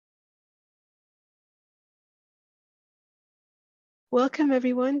Welcome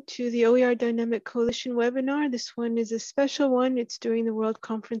everyone to the OER Dynamic Coalition webinar. This one is a special one. It's during the World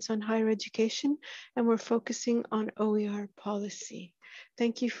Conference on Higher Education, and we're focusing on OER policy.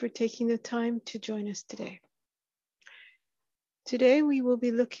 Thank you for taking the time to join us today. Today we will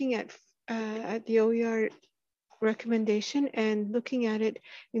be looking at the OER recommendation and looking at it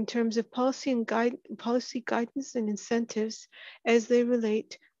in terms of policy guidance and incentives as they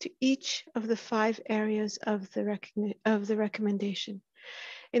relate to each of the 5 areas of the recommendation.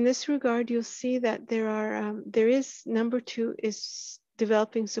 In this regard, you'll see that there is number 2 is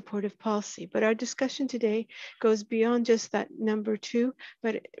developing supportive policy, but our discussion today goes beyond just that number 2,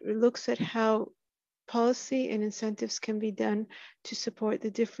 but it looks at how policy and incentives can be done to support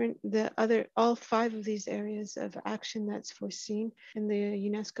all 5 of these areas of action that's foreseen in the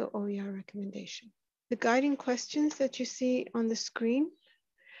UNESCO OER recommendation. The guiding questions that you see on the screen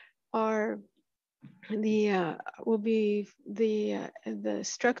are will be the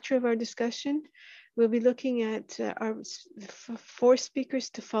structure of our discussion. We'll be looking at our 4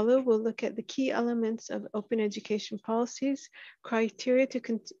 speakers to follow. We'll look at the key elements of open education policies, criteria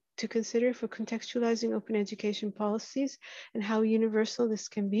to consider for contextualizing open education policies and how universal this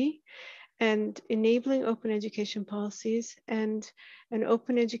can be, and enabling open education policies, and an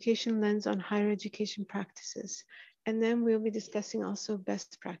open education lens on higher education practices. And then we'll be discussing also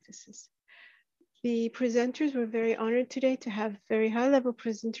best practices. The presenters, we're very honored today to have very high-level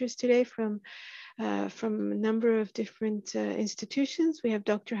presenters today from a number of different institutions. We have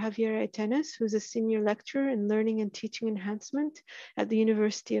Dr. Javiera Atenas, who's a senior lecturer in learning and teaching enhancement at the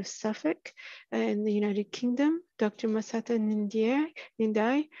University of Suffolk in the United Kingdom. Dr. Massata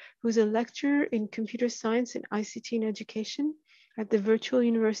Ndeye, who's a lecturer in computer science and ICT in education at the Virtual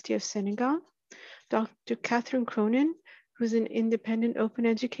University of Senegal. Dr. Cronin, who's an independent open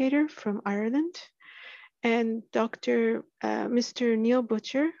educator from Ireland, and Mr. Neil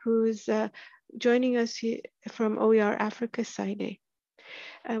Butcher, who's joining us from OER Africa SIDE.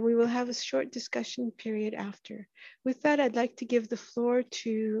 We will have a short discussion period after. With that, I'd like to give the floor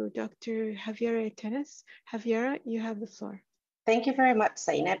to Dr. Javiera Atenas. Javiera, you have the floor. Thank you very much,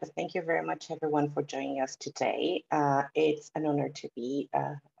 Zainab. Thank you very much, everyone, for joining us today. It's an honor to be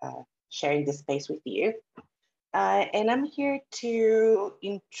sharing this space with you. And I'm here to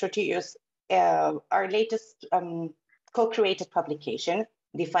introduce our latest co-created publication,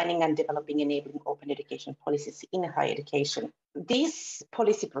 Defining and Developing Enabling Open Education Policies in Higher Education. This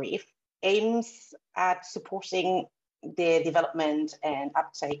policy brief aims at supporting the development and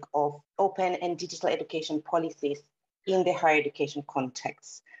uptake of open and digital education policies in the higher education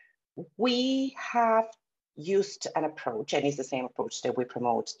context. We have used an approach, and it's the same approach that we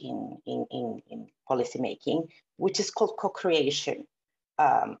promote in policymaking, which is called co-creation,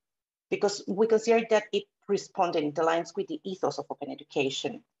 because we consider that it aligns with the ethos of open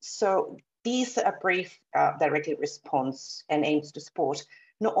education. So this brief directly responds and aims to support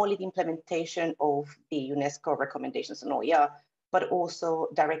not only the implementation of the UNESCO recommendations on OER, but also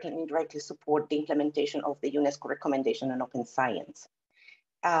directly and indirectly support the implementation of the UNESCO recommendation on open science.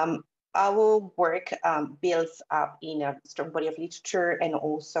 Our work builds up in a strong body of literature, and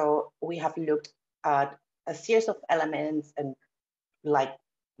also we have looked at a series of elements and like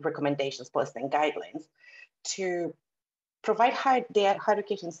recommendations, policies, and guidelines to provide the higher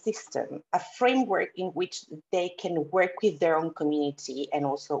education system a framework in which they can work with their own community and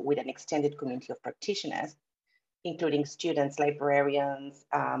also with an extended community of practitioners, including students, librarians,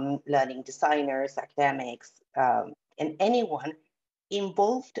 learning designers, academics, and anyone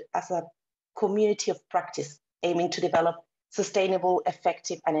involved as a community of practice aiming to develop sustainable,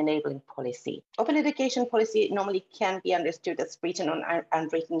 effective, and enabling policy. Open education policy normally can be understood as written on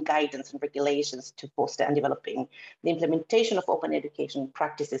unwritten guidance and regulations to foster and developing the implementation of open education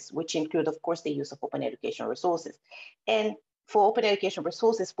practices, which include, of course, the use of open educational resources. And for open education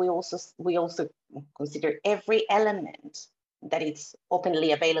resources, we also consider every element that is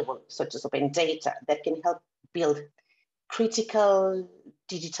openly available, such as open data, that can help build critical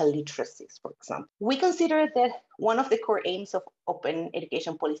digital literacies, for example. We consider that one of the core aims of open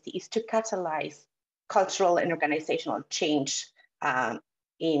education policy is to catalyze cultural and organizational change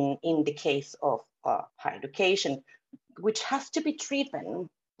in the case of higher education, which has to be driven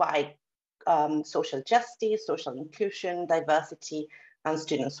by social justice, social inclusion, diversity, and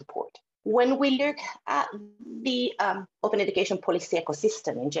student support. When we look at the open education policy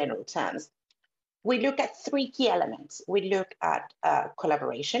ecosystem in general terms, we look at 3 key elements. We look at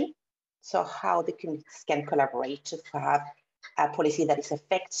collaboration, so how the communities can collaborate to have a policy that is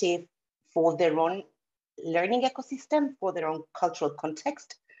effective for their own learning ecosystem, for their own cultural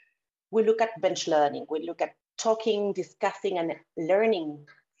context. We look at bench learning. We look at talking, discussing, and learning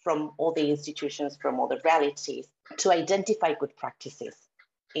from all the institutions, from all the realities, to identify good practices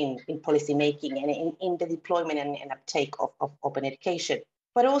in policy making and in the deployment and uptake of open education.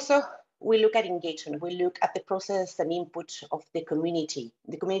 But also, we look at engagement. We look at the process and input of the community.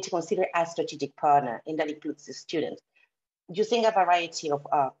 The community considered as strategic partner, and that includes the students, using a variety of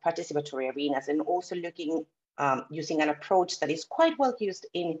participatory arenas, and also looking using an approach that is quite well used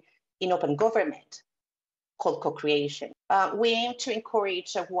in open government, called co-creation. We aim to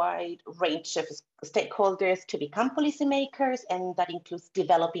encourage a wide range of stakeholders to become policymakers, and that includes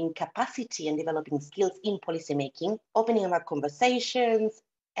developing capacity and developing skills in policymaking, opening up conversations,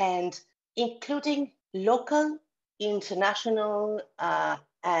 and including local, international,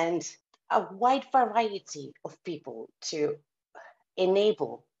 and a wide variety of people to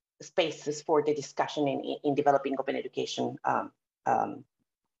enable spaces for the discussion in developing open education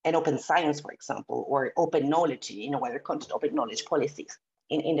and open science, for example, or open knowledge, whether content open knowledge policies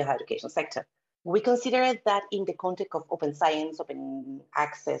in the higher education sector. We consider that in the context of open science, open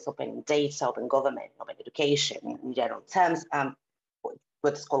access, open data, open government, open education in general terms,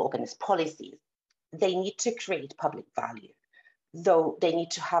 what's called openness policies, they need to create public value, though they need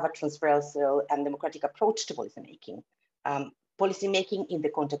to have a transversal and democratic approach to policymaking. Policymaking in the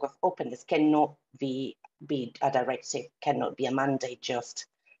context of openness cannot be a directive, cannot be a mandate just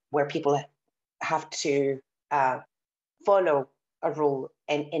where people have to follow a rule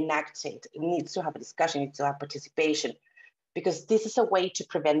and enact it. It needs to have a discussion, it needs to have participation, because this is a way to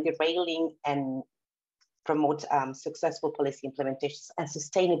prevent derailing and promote successful policy implementations and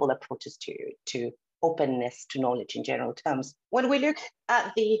sustainable approaches to openness to knowledge in general terms. When we look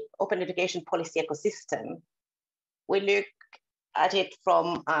at the open education policy ecosystem, we look at it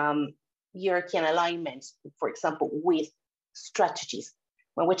from European alignment, for example, with strategies.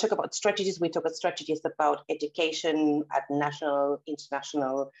 When we talk about strategies, we talk about strategies about education at national,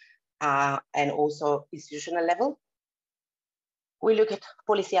 international, and also institutional level. We look at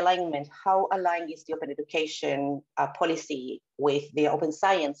policy alignment. How aligned is the open education policy with the open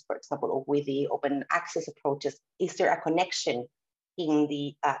science, for example, or with the open access approaches? Is there a connection in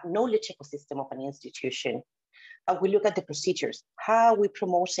the knowledge ecosystem of an institution? We look at the procedures. How are we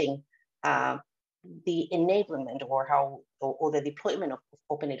promoting the enablement or the deployment of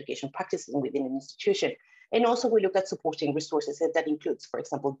open education practices within an institution? And also we look at supporting resources that includes, for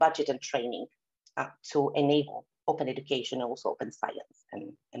example, budget and training to enable open education, also open science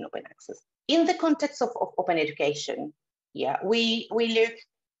and open access. In the context of open education, we look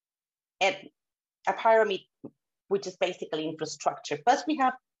at a pyramid, which is basically infrastructure. First, we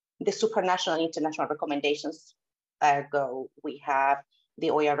have the supranational and international recommendations. We have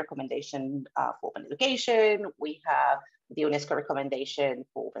the OER recommendation for open education. We have the UNESCO recommendation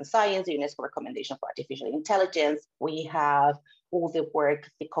for open science, the UNESCO recommendation for artificial intelligence. We have all the work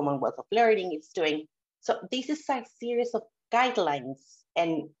the Commonwealth of Learning is doing. So this is a series of guidelines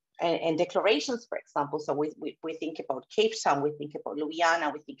and declarations, for example. So we think about Cape Town, we think about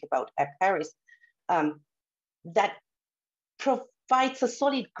Louisiana, we think about Paris, that provides a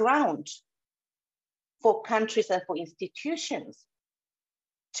solid ground for countries and for institutions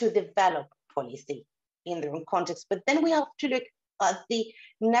to develop policy in their own context. But then we have to look at the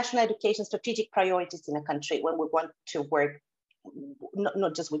national education strategic priorities in a country when we want to work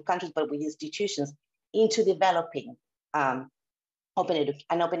not just with countries, but with institutions into developing an open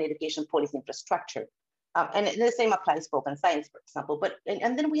education policy infrastructure. And the same applies for open science, for example.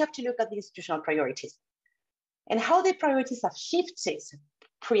 And then we have to look at the institutional priorities and how the priorities have shifted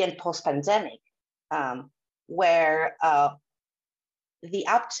pre and post pandemic, where the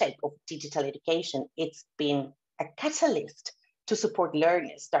uptake of digital education, it's been a catalyst to support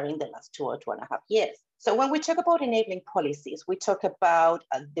learners during the last 2 or 2.5 years. So when we talk about enabling policies, we talk about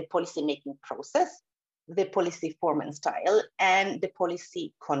the policy-making process, the policy form and style, and the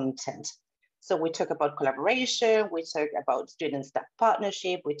policy content. So we talk about collaboration, we talk about student-staff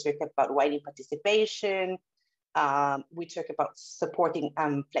partnership, we talk about widening participation, we talk about supporting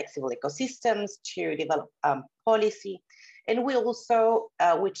flexible ecosystems to develop policy. And we also,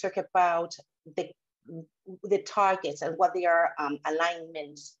 we talk about the targets and what they are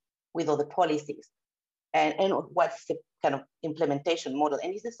alignments with other policies and what's the kind of implementation model.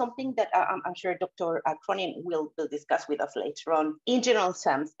 And this is something that I'm sure Dr. Cronin will discuss with us later on. In general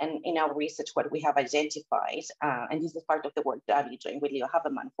terms, and in our research, what we have identified, and this is part of the work that I've been doing with Leo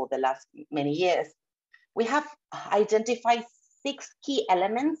Haberman for the last many years, we have identified 6 key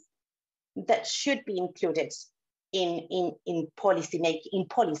elements that should be included in policy making, in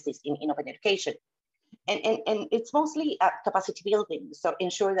policies in open education. And it's mostly capacity building. So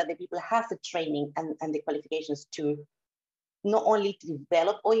ensure that the people have the training and the qualifications to not only to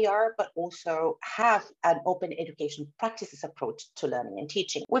develop OER, but also have an open education practices approach to learning and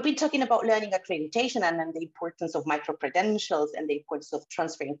teaching. We've been talking about learning accreditation and the importance of micro-credentials and the importance of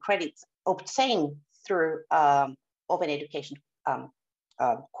transferring credits obtained through open education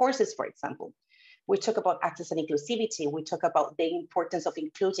courses, for example. We talk about access and inclusivity. We talk about the importance of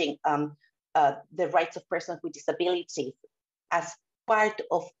including the rights of persons with disabilities as part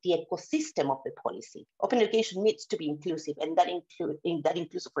of the ecosystem of the policy. Open education needs to be inclusive, and that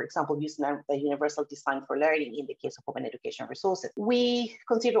includes, for example, using a universal design for learning in the case of open education resources. We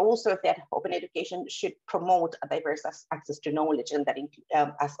consider also that open education should promote a diverse access to knowledge, and that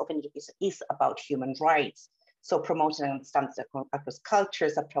as open education is about human rights. So promoting and understanding across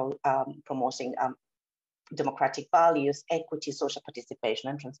cultures, promoting democratic values, equity, social participation,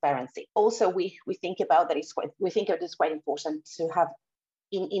 and transparency. Also, we think about that we think it is quite important to have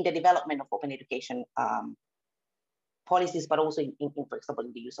in the development of open education policies, but also for example,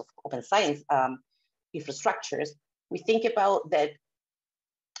 in the use of open science infrastructures. We think about that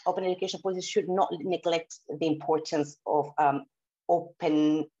open education policies should not neglect the importance of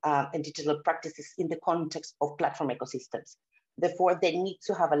open and digital practices in the context of platform ecosystems. Therefore, they need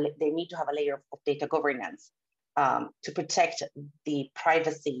to have a layer of data governance to protect the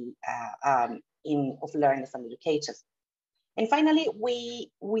privacy of learners and educators. And finally,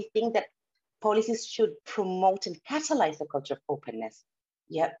 we think that policies should promote and catalyze a culture of openness.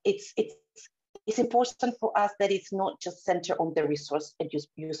 Yeah, it's important for us that it's not just centered on the resource and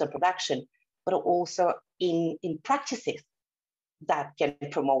use and production, but also in practices that can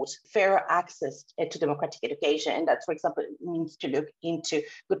promote fairer access to democratic education. And that, for example, means to look into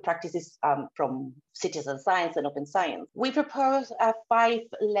good practices from citizen science and open science. We propose a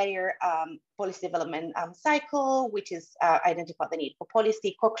 5-layer policy development cycle, which is identify the need for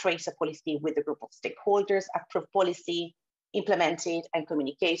policy, co-create a policy with a group of stakeholders, approve policy, implement it and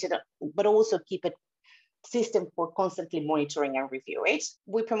communicate it, but also keep it system for constantly monitoring and review it.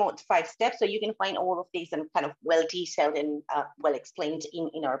 We promote 5 steps, so you can find all of these and kind of well detailed and well explained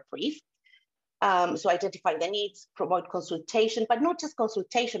in our brief. So identify the needs, promote consultation, but not just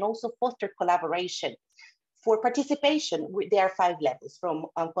consultation, also foster collaboration. For participation, there are 5 levels, from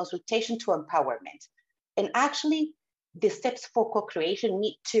consultation to empowerment. And actually, the steps for co-creation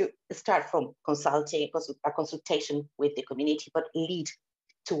need to start from a consultation with the community, but lead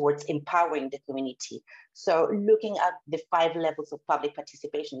towards empowering the community. So looking at the 5 levels of public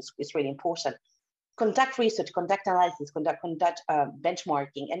participation is really important. Conduct research, conduct analysis, conduct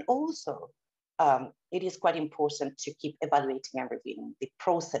benchmarking, and also it is quite important to keep evaluating and reviewing the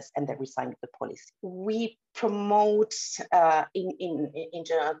process and the design of the policy. We promote, in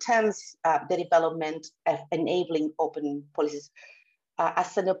general terms, the development of enabling open policies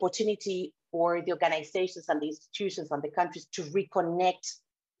as an opportunity for the organizations and the institutions and the countries to reconnect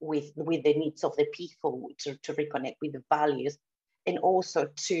with the needs of the people, to reconnect with the values, and also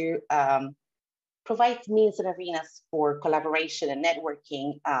to provide means and arenas for collaboration and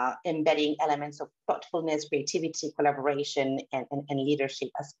networking, embedding elements of thoughtfulness, creativity, collaboration, and leadership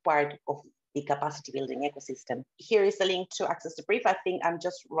as part of the capacity building ecosystem. Here is the link to access the brief. I think I'm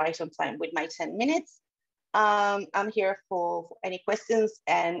just right on time with my 10 minutes. I'm here for any questions,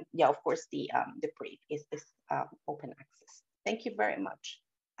 and yeah, of course, the brief is open access. Thank you very much.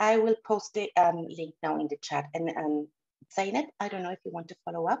 I will post the link now in the chat. And Zainab, I don't know if you want to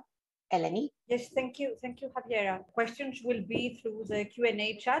follow up. Eleni? Yes, thank you, Javiera. Questions will be through the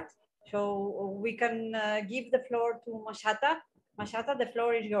Q&A chat, so we can give the floor to Massata. Massata, the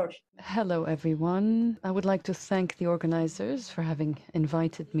floor is yours. Hello, everyone. I would like to thank the organizers for having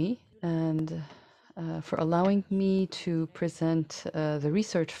invited me and for allowing me to present the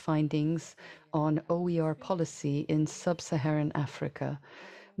research findings on OER policy in sub-Saharan Africa.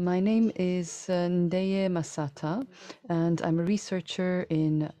 My name is Ndeye Massata, and I'm a researcher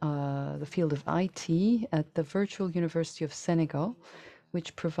in the field of IT at the Virtual University of Senegal,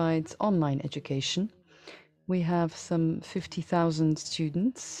 which provides online education. We have some 50,000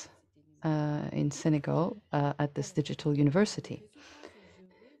 students in Senegal at this digital university.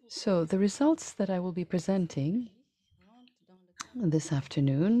 So the results that I will be presenting this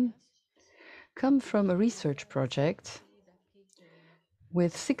afternoon come from a research project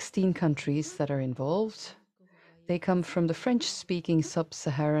with 16 countries that are involved. They come from the French-speaking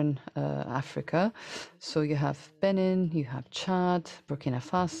sub-Saharan Africa. So you have Benin, you have Chad, Burkina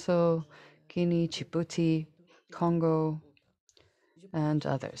Faso, Guinea, Djibouti, Congo, and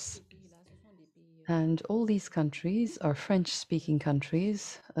others. And all these countries are French-speaking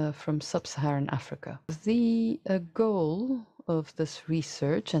countries from sub-Saharan Africa. The goal of this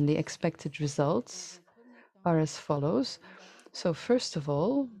research and the expected results are as follows. So first of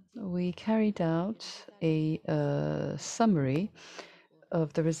all, we carried out a summary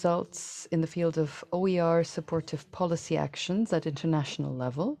of the results in the field of OER supportive policy actions at international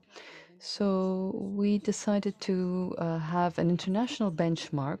level. So we decided to have an international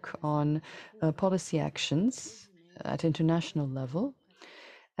benchmark on policy actions at international level.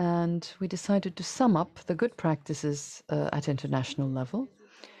 And we decided to sum up the good practices at international level.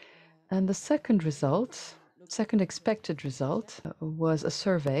 And the second result, second expected result, was a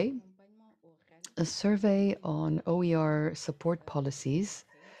survey on OER support policies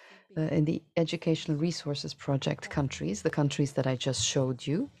in the Educational Resources Project countries, the countries that I just showed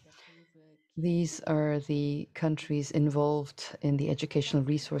you. These are the countries involved in the Educational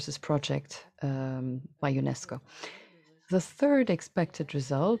Resources Project by UNESCO. The third expected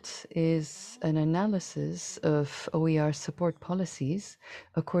result is an analysis of OER support policies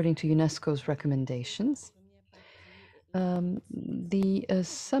according to UNESCO's recommendations. The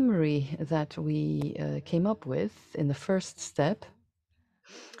summary that we came up with in the first step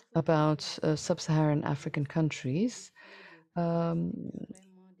about sub-Saharan African countries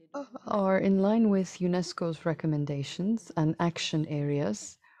are in line with UNESCO's recommendations and action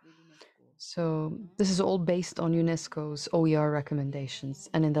areas. So this is all based on UNESCO's OER recommendations.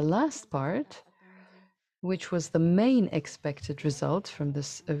 And in the last part, which was the main expected result from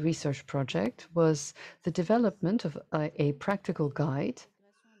this research project, was the development of a practical guide.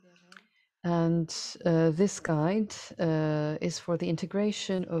 And this guide is for the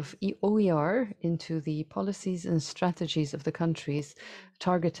integration of OER into the policies and strategies of the countries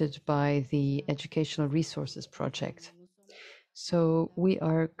targeted by the Educational Resources Project. So we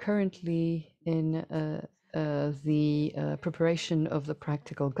are currently in the preparation of the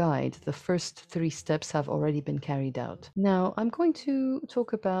practical guide. The first 3 steps have already been carried out. Now, I'm going to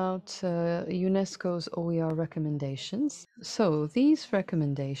talk about UNESCO's OER recommendations. So these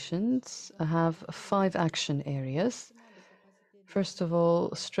recommendations have 5 action areas. First of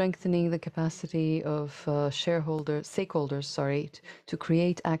all, strengthening the capacity of stakeholders, to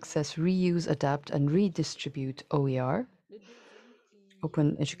create, access, reuse, adapt, and redistribute OER,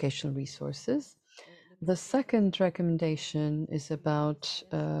 open educational resources. The second recommendation is about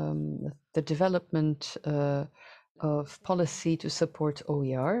the development of policy to support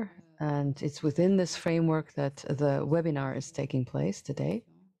OER, and it's within this framework that the webinar is taking place today.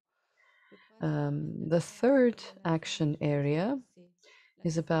 The third action area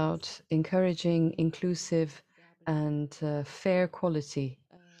is about encouraging inclusive and fair quality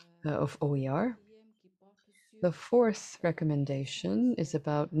of OER. The fourth recommendation is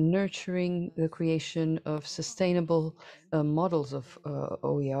about nurturing the creation of sustainable models of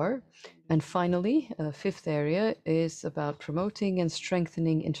OER. And finally, a fifth area is about promoting and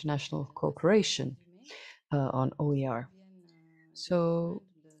strengthening international cooperation on OER. So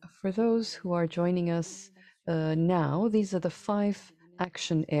for those who are joining us now, these are the 5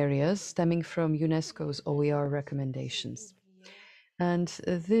 action areas stemming from UNESCO's OER recommendations. And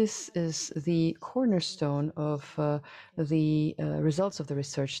this is the cornerstone of the results of the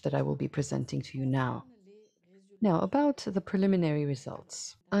research that I will be presenting to you now. Now, about the preliminary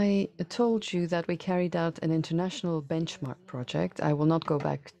results. I told you that we carried out an international benchmark project. I will not go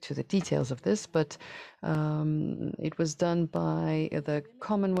back to the details of this, but it was done by the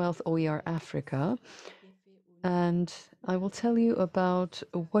Commonwealth OER Africa. And I will tell you about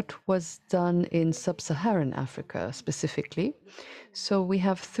what was done in sub-Saharan Africa specifically. So we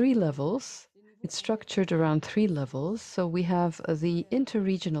have 3 levels. It's structured around 3 levels. So we have the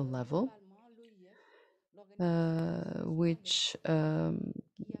interregional level, which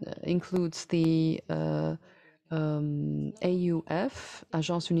includes the AUF,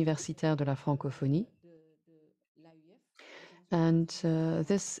 Agence Universitaire de la Francophonie. And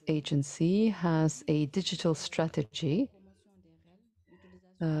this agency has a digital strategy,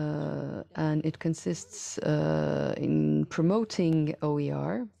 and it consists in promoting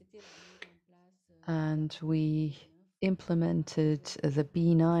OER. And we implemented the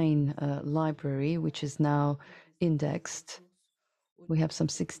B9 library, which is now indexed. We have some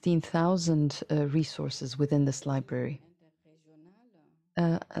 16,000 resources within this library.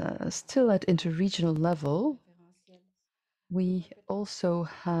 Still at interregional level, we also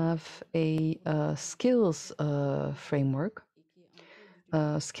have a skills framework,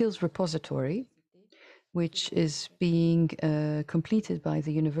 skills repository, which is being completed by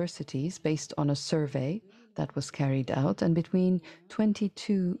the universities based on a survey that was carried out. And between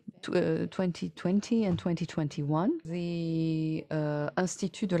 22 2020 and 2021, the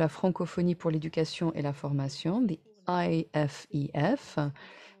Institut de la Francophonie pour l'éducation et la formation, the IFEF,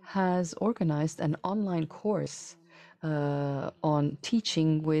 has organized an online course on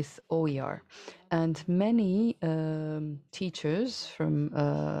teaching with OER. And many teachers from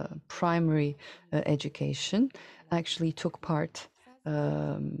primary education actually took part,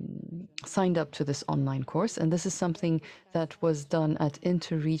 signed up to this online course. And this is something that was done at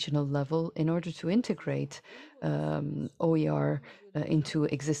interregional level in order to integrate OER into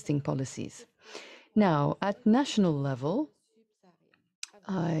existing policies. Now, at national level,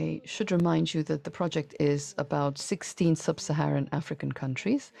 I should remind you that the project is about 16 sub-Saharan African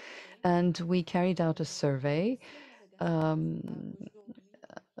countries, and we carried out a survey, and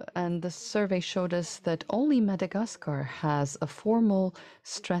the survey showed us that only Madagascar has a formal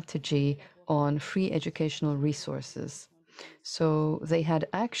strategy on free educational resources. So they had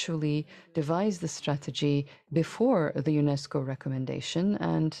actually devised the strategy before the UNESCO recommendation,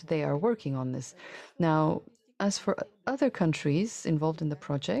 and they are working on this. Now, as for other countries involved in the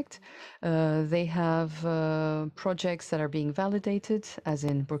project, they have projects that are being validated, as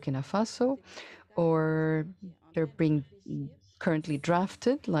in Burkina Faso, or they're being currently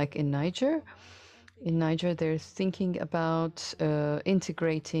drafted, like in Niger. In Niger, they're thinking about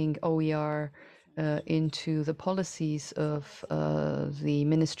integrating OER into the policies of the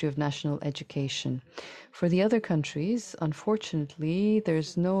Ministry of National Education. For the other countries, unfortunately,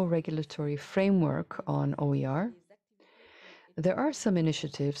 there's no regulatory framework on OER. There are some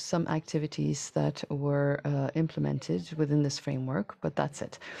initiatives, some activities that were implemented within this framework, but that's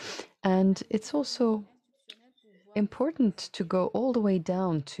it. And it's also important to go all the way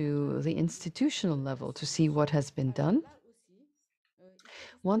down to the institutional level to see what has been done.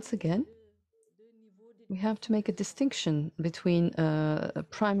 Once again, we have to make a distinction between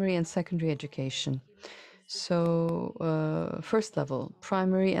primary and secondary education. So first level,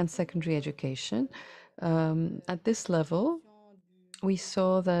 primary and secondary education. At this level, we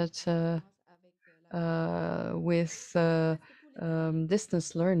saw that with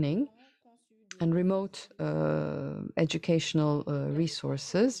distance learning and remote educational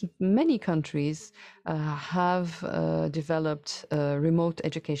resources, many countries have developed remote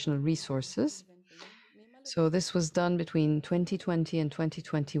educational resources. So this was done between 2020 and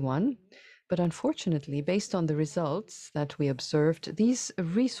 2021. But unfortunately, based on the results that we observed, these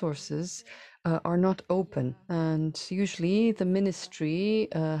resources are not open. And usually the ministry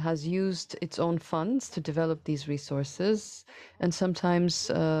has used its own funds to develop these resources. And sometimes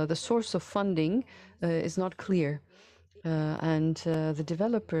the source of funding is not clear. And the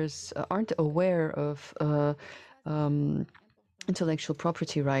developers aren't aware of intellectual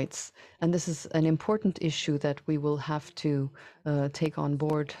property rights. And this is an important issue that we will have to take on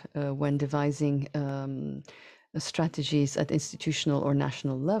board when devising strategies at institutional or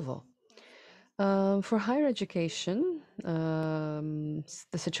national level. For higher education,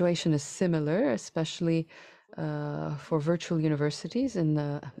 the situation is similar, especially for virtual universities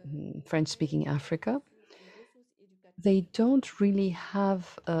in French-speaking Africa. They don't really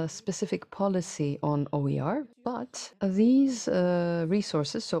have a specific policy on OER, but these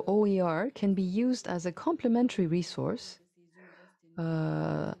resources, so OER, can be used as a complementary resource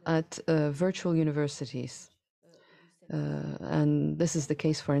at virtual universities. And this is the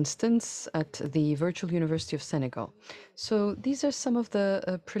case, for instance, at the Virtual University of Senegal. So these are some of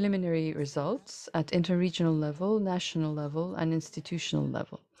the preliminary results at interregional level, national level, and institutional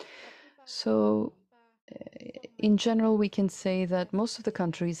level. So in general, we can say that most of the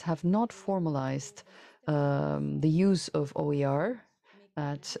countries have not formalized the use of OER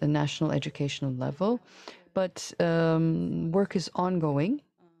at a national educational level, but work is ongoing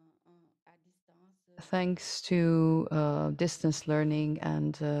thanks to distance learning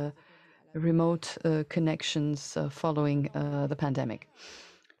and remote connections following the pandemic.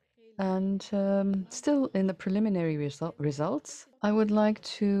 And still in the preliminary results, I would like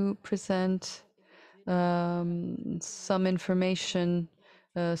to present some information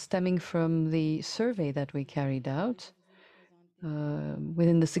stemming from the survey that we carried out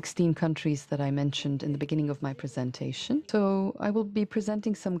within the 16 countries that I mentioned in the beginning of my presentation. So I will be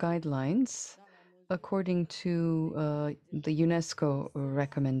presenting some guidelines according to the UNESCO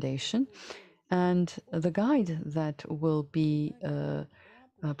recommendation. And the guide that will be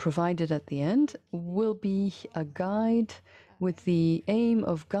provided at the end will be a guide with the aim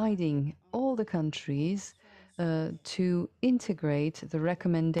of guiding all the countries to integrate the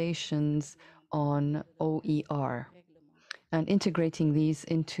recommendations on OER. and integrating these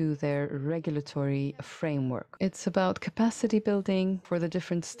into their regulatory framework. It's about capacity building for the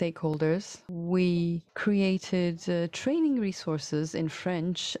different stakeholders. We created training resources in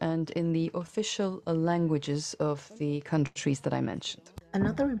French and in the official languages of the countries that I mentioned.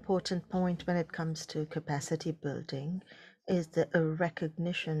 Another important point when it comes to capacity building is the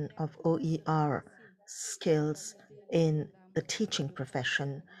recognition of OER skills in the teaching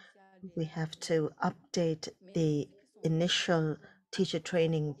profession. We have to update the initial teacher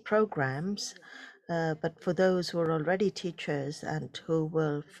training programs, but for those who are already teachers and who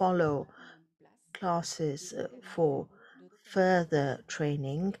will follow classes for further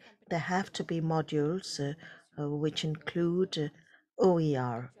training, there have to be modules which include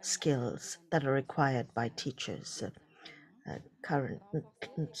OER skills that are required by teachers.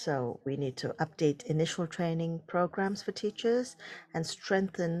 So we need to update initial training programs for teachers and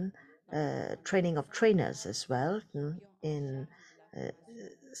strengthen training of trainers as well in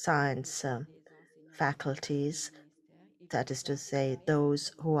science faculties, that is to say,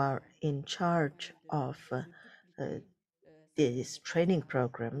 those who are in charge of these training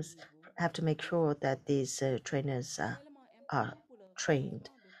programs have to make sure that these trainers are trained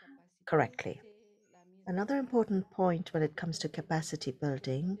correctly. Another important point when it comes to capacity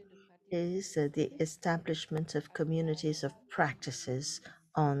building is the establishment of communities of practices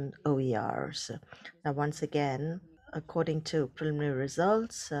on OERs. Now, once again, according to preliminary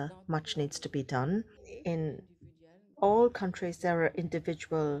results, much needs to be done. In all countries, there are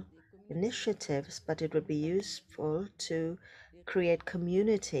individual initiatives, but it would be useful to create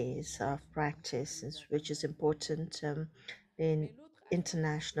communities of practices, which is important in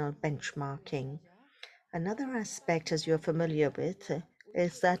international benchmarking. Another aspect, as you're familiar with,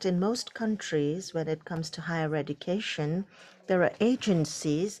 is that in most countries, when it comes to higher education, there are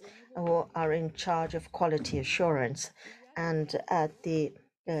agencies who are in charge of quality assurance. And at the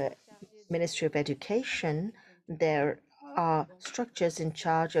Ministry of Education, there are structures in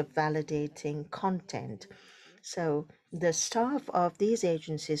charge of validating content. So the staff of these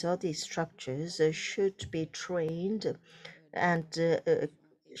agencies or these structures should be trained and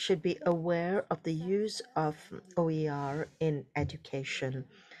should be aware of the use of OER in education.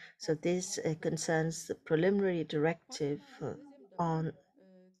 So this concerns the preliminary directive on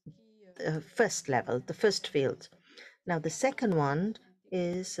the first level, the first field. Now, the second one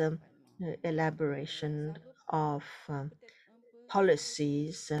is elaboration of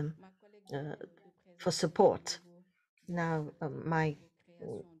policies for support. Now, my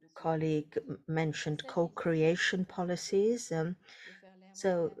colleague mentioned co-creation policies.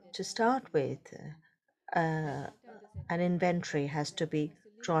 So to start with, an inventory has to be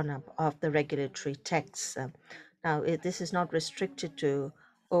drawn up of the regulatory texts. Now, this is not restricted to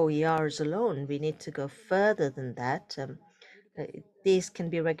OERs alone. We need to go further than that. These can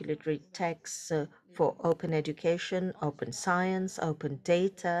be regulatory texts for open education, open science, open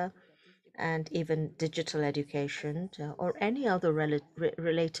data, and even digital education, or any other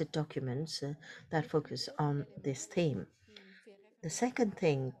related documents that focus on this theme. The second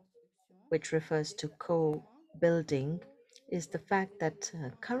thing, which refers to co-building, is the fact that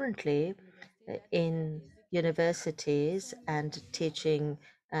currently in universities and teaching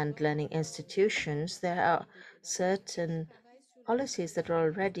and learning institutions, there are certain policies that are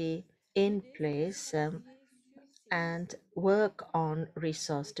already in place and work on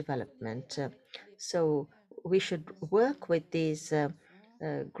resource development. So we should work with these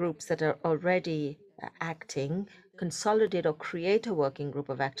groups that are already acting, consolidate or create a working group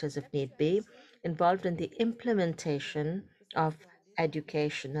of actors if need be, involved in the implementation of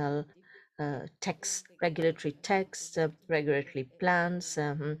educational texts, regulatory texts, regulatory plans,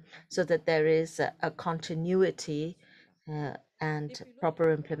 so that there is a continuity and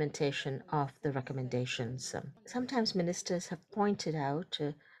proper implementation of the recommendations. Sometimes ministers have pointed out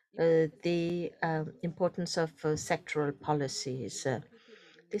the importance of sectoral policies.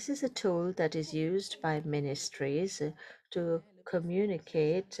 This is a tool that is used by ministries to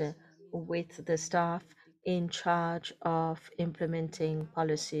communicate with the staff in charge of implementing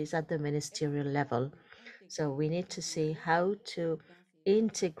policies at the ministerial level. So we need to see how to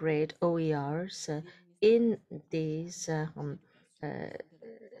integrate OERs in these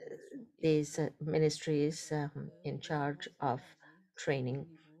ministries in charge of training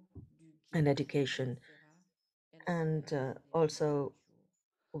and education. And also,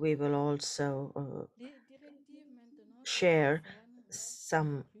 we will also share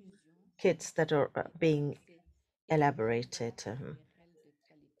some kits that are being elaborated.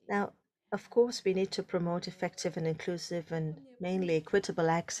 Now, Of course, we need to promote effective and inclusive and mainly equitable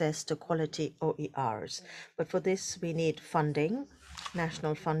access to quality OERs. But for this, we need funding,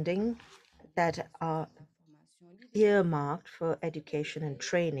 national funding that are earmarked for education and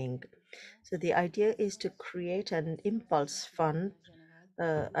training. So the idea is to create an impulse fund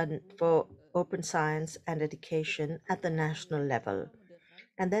and for open science and education at the national level,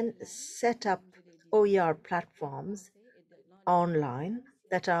 and then set up OER platforms online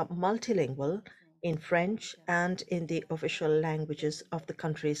that are multilingual in French and in the official languages of the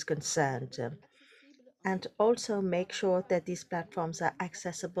countries concerned. And also make sure that these platforms are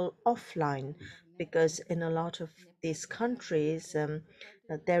accessible offline, because in a lot of these countries,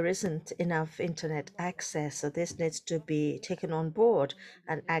 there isn't enough internet access. So this needs to be taken on board,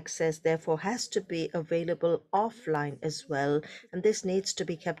 and access therefore has to be available offline as well. And this needs to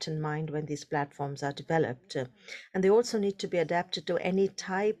be kept in mind when these platforms are developed. And they also need to be adapted to any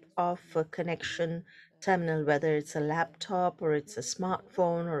type of connection terminal, whether it's a laptop or it's a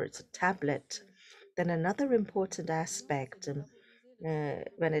smartphone or it's a tablet. Then another important aspect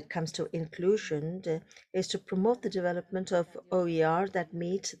when it comes to inclusion is to promote the development of OER that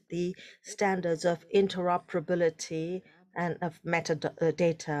meet the standards of interoperability and of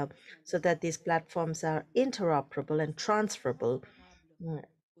metadata, so that these platforms are interoperable and transferable. Mm,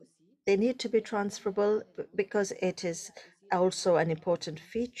 They need to be transferable because it is also an important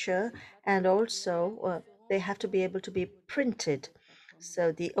feature, and also they have to be able to be printed.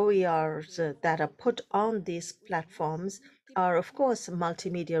 So the OERs that are put on these platforms are, of course,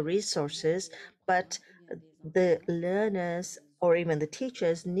 multimedia resources, but the learners or even the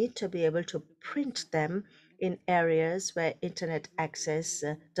teachers need to be able to print them in areas where internet access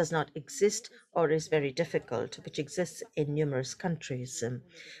does not exist or is very difficult, which exists in numerous countries.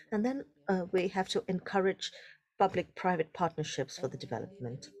 And then we have to encourage public-private partnerships for the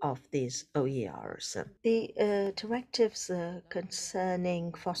development of these OERs. The directives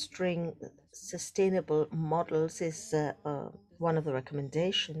concerning fostering sustainable models is one of the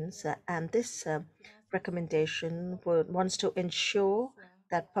recommendations, and this recommendation wants to ensure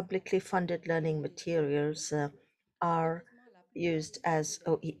that publicly funded learning materials are used as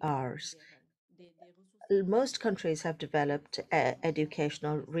OERs. Most countries have developed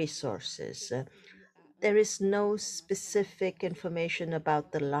educational resources. There is no specific information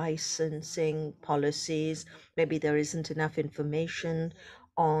about the licensing policies. Maybe there isn't enough information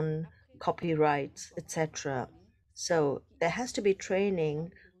on copyrights, etc. So there has to be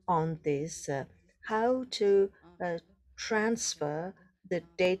training on this, how to transfer the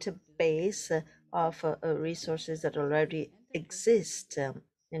database of resources that already exist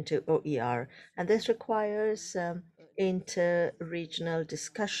into OER. And this requires inter-regional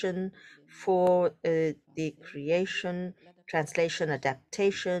discussion for the creation, translation,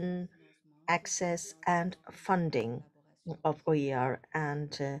 adaptation, access, and funding of OER.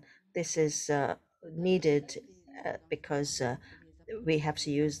 And this is needed because we have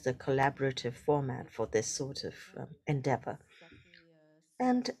to use the collaborative format for this sort of endeavor.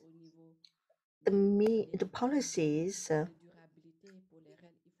 And the policies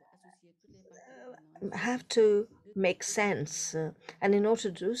have to make sense. And in order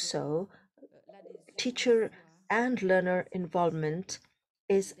to do so, teacher and learner involvement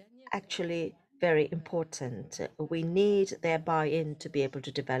is actually very important. We need their buy-in to be able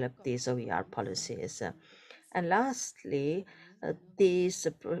to develop these OER policies. And lastly, these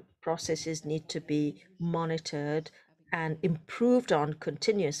processes need to be monitored and improved on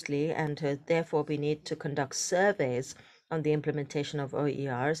continuously, and therefore we need to conduct surveys on the implementation of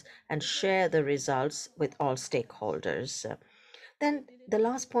OERs and share the results with all stakeholders. Then the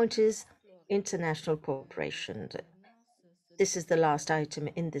last point is international cooperation. This is the last item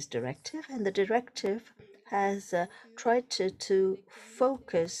in this directive, and the directive has tried to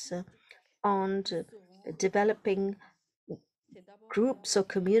focus on developing groups or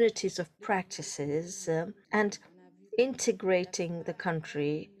communities of practices and integrating the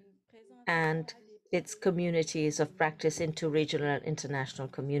country and its communities of practice into regional and international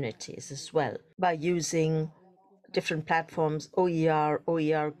communities as well, by using different platforms, OER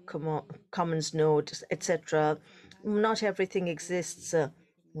Commons Node, etc. Not everything exists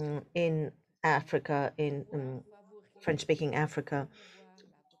in Africa, in French-speaking Africa,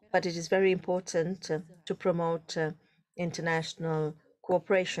 but it is very important to promote international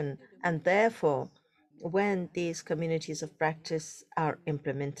cooperation. And therefore, when these communities of practice are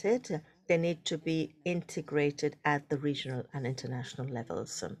implemented, they need to be integrated at the regional and international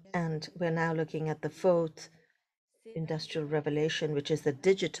levels. And we're now looking at the fourth industrial revolution, which is the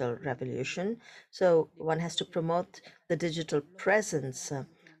digital revolution. So one has to promote the digital presence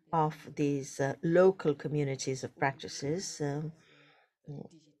of these local communities of practices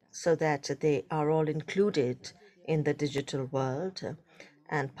so that they are all included in the digital world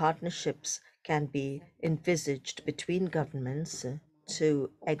and partnerships can be envisaged between governments to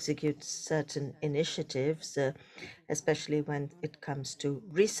execute certain initiatives, especially when it comes to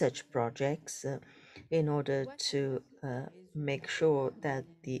research projects, in order to make sure that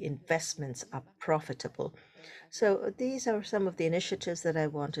the investments are profitable. So these are some of the initiatives that I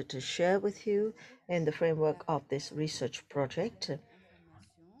wanted to share with you in the framework of this research project.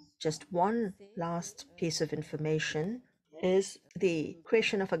 Just one last piece of information is the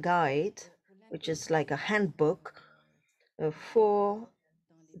creation of a guide, which is like a handbook for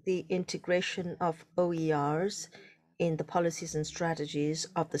the integration of OERs in the policies and strategies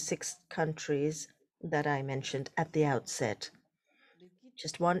of the 6 countries that I mentioned at the outset.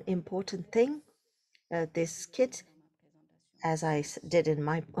 Just one important thing, this kit, as I did in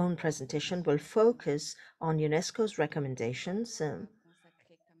my own presentation, will focus on UNESCO's recommendations.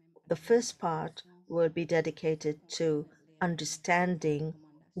 The first part will be dedicated to understanding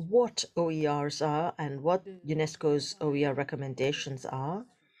what OERs are and what UNESCO's OER recommendations are,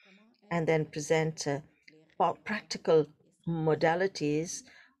 and then present practical modalities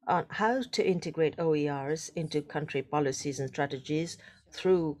on how to integrate OERs into country policies and strategies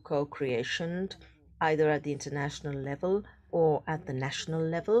through co-creation, either at the international level or at the national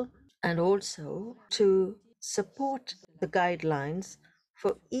level, and also to support the guidelines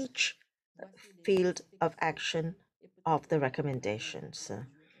for each field of action of the recommendations.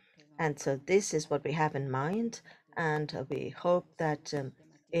 And so this is what we have in mind, and we hope that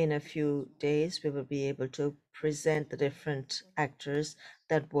in a few days we will be able to present the different actors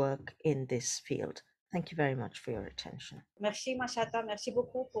that work in this field. Thank you very much for your attention. Merci Massata, merci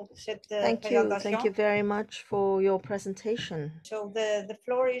beaucoup pour cette Thank présentation. you very much for your presentation. So the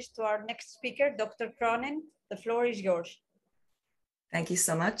floor is to our next speaker, Dr. Cronin. The floor is yours. Thank you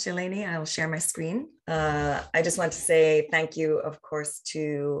so much, Eleni. I'll share my screen. I just want to say thank you, of course,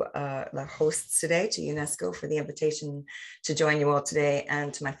 to the hosts today, to UNESCO for the invitation to join you all today,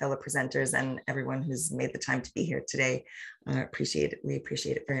 and to my fellow presenters and everyone who's made the time to be here today. Appreciate it. We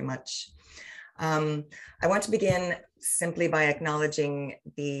appreciate it very much. I want to begin simply by acknowledging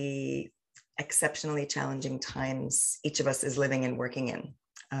the exceptionally challenging times each of us is living and working in,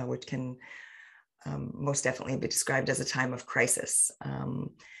 which can most definitely be described as a time of crisis.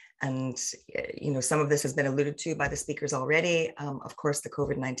 And, you know, some of this has been alluded to by the speakers already. Of course, the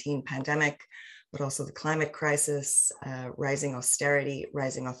COVID-19 pandemic, but also the climate crisis, rising austerity,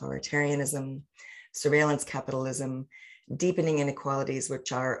 rising authoritarianism, surveillance capitalism, deepening inequalities,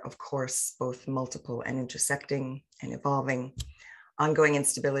 which are, of course, both multiple and intersecting and evolving, ongoing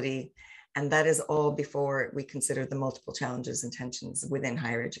instability. And that is all before we consider the multiple challenges and tensions within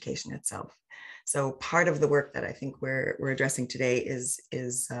higher education itself. So part of the work that I think we're addressing today is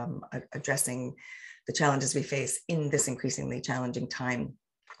addressing the challenges we face in this increasingly challenging time.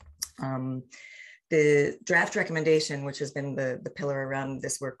 The draft recommendation, which has been the pillar around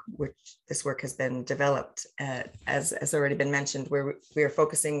this work, which this work has been developed, as already been mentioned, we are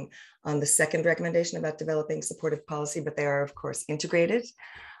focusing on the second recommendation about developing supportive policy, but they are of course integrated.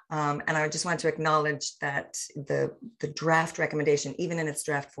 And I just want to acknowledge that the draft recommendation, even in its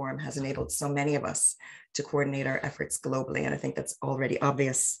draft form, has enabled so many of us to coordinate our efforts globally. And I think that's already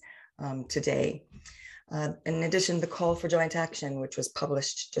obvious today. In addition, the call for joint action, which was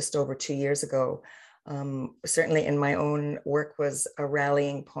published just over 2 years ago, certainly in my own work was a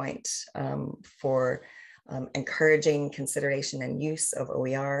rallying point for encouraging consideration and use of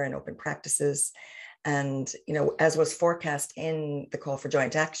OER and open practices. And, you know, as was forecast in the call for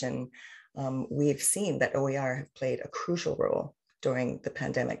joint action, we've seen that OER have played a crucial role during the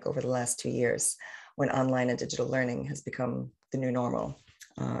pandemic over the last 2 years, when online and digital learning has become the new normal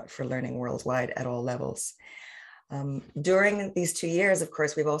for learning worldwide at all levels. During these 2 years, of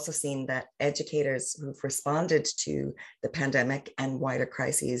course, we've also seen that educators who've responded to the pandemic and wider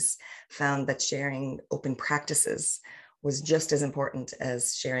crises found that sharing open practices was just as important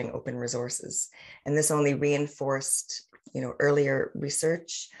as sharing open resources. And this only reinforced, you know, earlier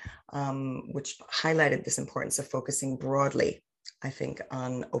research, which highlighted this importance of focusing broadly, I think,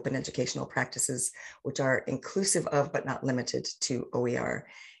 on open educational practices, which are inclusive of, but not limited to OER,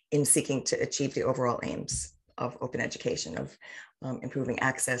 in seeking to achieve the overall aims of open education, of improving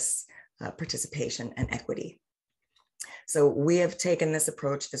access, participation, and equity. So we have taken this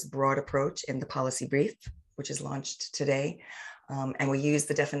approach, this broad approach, in the policy brief, which is launched today. And we use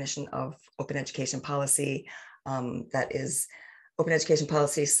the definition of open education policy that is open education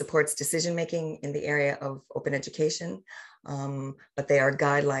policy supports decision-making in the area of open education, but they are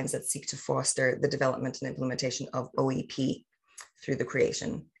guidelines that seek to foster the development and implementation of OEP through the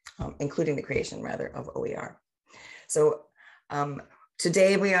creation, including the creation rather of OER. So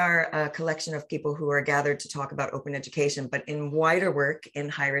today we are a collection of people who are gathered to talk about open education, but in wider work in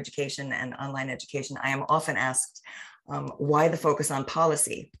higher education and online education, I am often asked why the focus on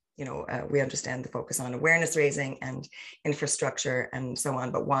policy? You know, we understand the focus on awareness raising and infrastructure and so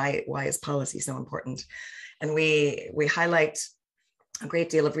on, but why is policy so important? And we highlight a great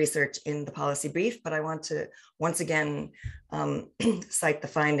deal of research in the policy brief, but I want to once again cite the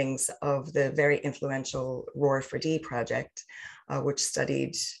findings of the very influential ROAR4D project, which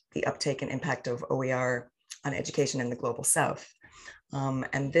studied the uptake and impact of OER on education in the Global South.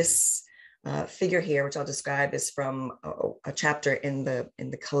 And this figure here, which I'll describe, is from a chapter in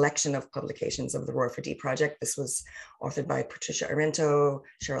the collection of publications of the ROAR4D project. This was authored by Patricia Arinto,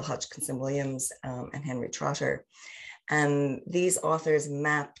 Cheryl Hodgkinson-Williams, and Henry Trotter. And these authors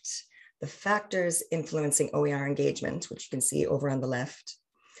mapped the factors influencing OER engagement, which you can see over on the left,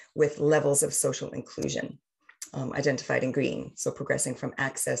 with levels of social inclusion, identified in green. So progressing from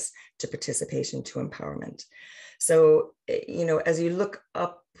access to participation to empowerment. So, you know, as you look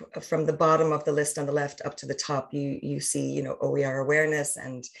up from the bottom of the list on the left up to the top, you see, you know, OER awareness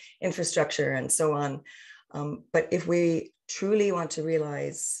and infrastructure and so on. But if we truly want to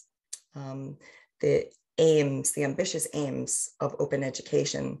realize the aims, the ambitious aims of open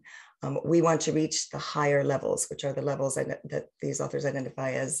education, we want to reach the higher levels, which are the levels that these authors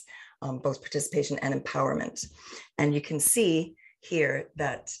identify as both participation and empowerment. And you can see here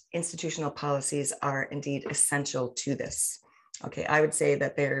that institutional policies are indeed essential to this. Okay, I would say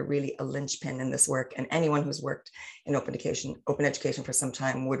that they're really a linchpin in this work, and anyone who's worked in open education for some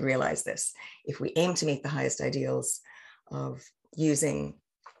time would realize this. If we aim to meet the highest ideals of using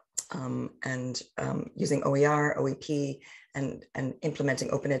OER, OEP, and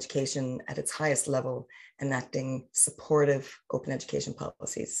implementing open education at its highest level, enacting supportive open education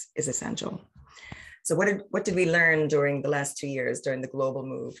policies is essential. So what did we learn during the last 2 years during the global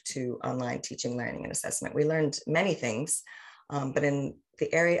move to online teaching, learning, and assessment? We learned many things, but in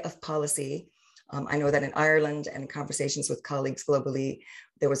the area of policy, I know that in Ireland and in conversations with colleagues globally,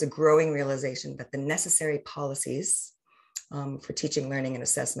 there was a growing realization that the necessary policies for teaching, learning, and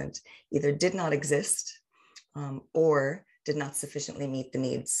assessment either did not exist or did not sufficiently meet the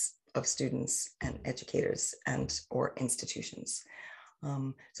needs of students and educators or institutions.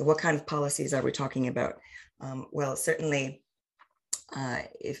 So what kind of policies are we talking about? Well, certainly,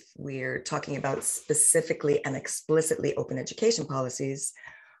 if we're talking about specifically and explicitly open education policies,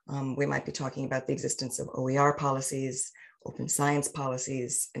 we might be talking about the existence of OER policies, open science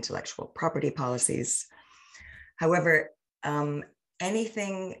policies, intellectual property policies. However,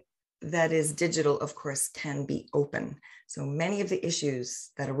 anything that is digital, of course, can be open. So many of the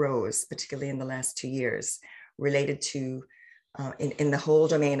issues that arose, particularly in the last 2 years, related to in the whole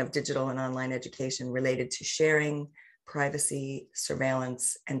domain of digital and online education, related to sharing, privacy,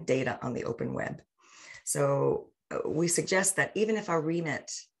 surveillance, and data on the open web. So we suggest that even if our remit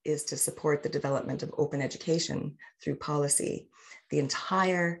is to support the development of open education through policy, the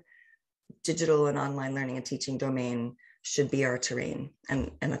entire digital and online learning and teaching domain should be our terrain.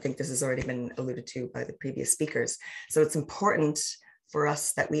 And I think this has already been alluded to by the previous speakers. So it's important for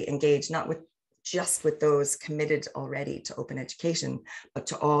us that we engage not just with those committed already to open education, but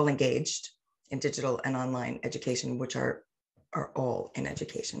to all engaged in digital and online education, which are all in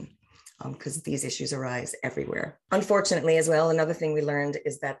education, because these issues arise everywhere. Unfortunately, as well, another thing we learned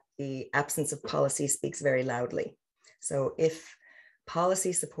is that the absence of policy speaks very loudly. So if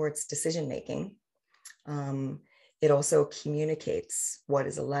policy supports decision-making, it also communicates what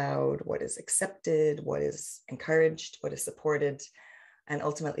is allowed, what is accepted, what is encouraged, what is supported, and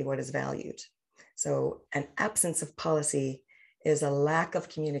ultimately what is valued. So an absence of policy is a lack of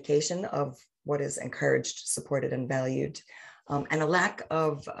communication of what is encouraged, supported, and valued, and a lack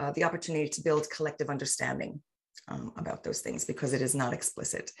of the opportunity to build collective understanding about those things, because it is not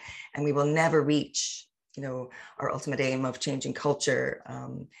explicit. And we will never reach, you know, our ultimate aim of changing culture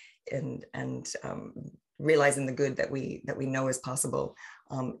and realizing the good that we know is possible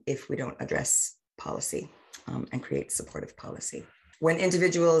if we don't address policy and create supportive policy. When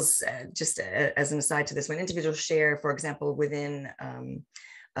individuals, just as an aside to this, when individuals share, for example, within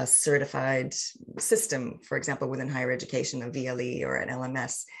a certified system, for example, within higher education, a VLE or an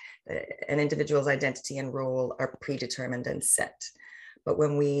LMS, an individual's identity and role are predetermined and set. But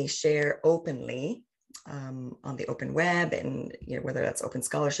when we share openly on the open web, and whether that's open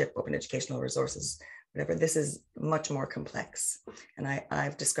scholarship, open educational resources, whatever. This is much more complex. And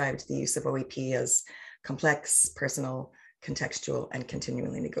I've described the use of OEP as complex, personal, contextual, and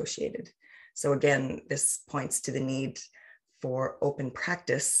continually negotiated. So again, this points to the need for open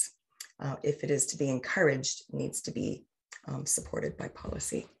practice, if it is to be encouraged, needs to be supported by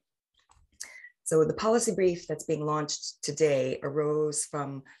policy. So the policy brief that's being launched today arose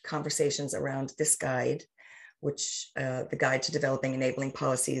from conversations around this guide, which the Guide to Developing Enabling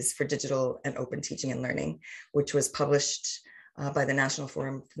Policies for Digital and Open Teaching and Learning, which was published by the National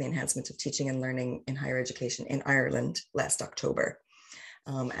Forum for the Enhancement of Teaching and Learning in Higher Education in Ireland last October.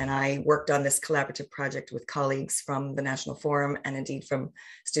 And I worked on this collaborative project with colleagues from the National Forum and indeed from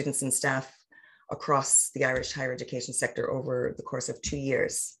students and staff across the Irish higher education sector over the course of 2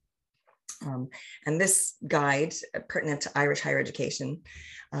 years. And this guide, pertinent to Irish higher education,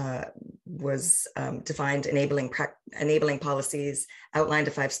 was defined enabling policies, outlined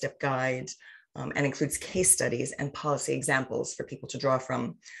a 5-step guide, and includes case studies and policy examples for people to draw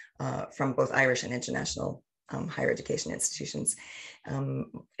from both Irish and international higher education institutions.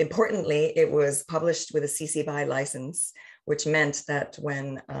 Importantly, it was published with a CC BY license, which meant that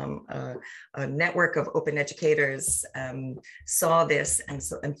when a network of open educators saw this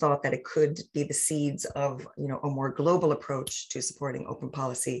and thought that it could be the seeds of a more global approach to supporting open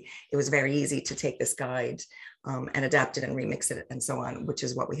policy, it was very easy to take this guide and adapt it and remix it and so on, which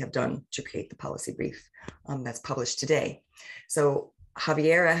is what we have done to create the policy brief that's published today. So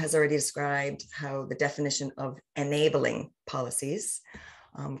Javiera has already described how the definition of enabling policies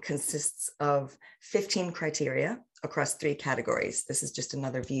consists of 15 criteria across 3 categories. This is just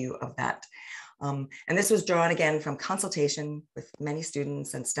another view of that. And this was drawn again from consultation with many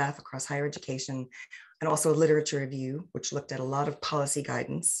students and staff across higher education, and also a literature review, which looked at a lot of policy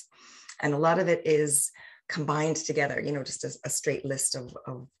guidance. And a lot of it is combined together, just a straight list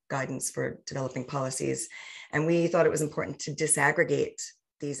of guidance for developing policies. And we thought it was important to disaggregate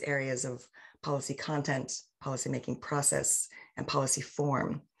these areas of policy content, policymaking process, and policy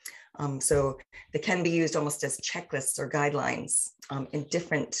form. So they can be used almost as checklists or guidelines in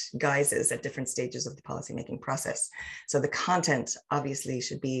different guises at different stages of the policymaking process. So the content obviously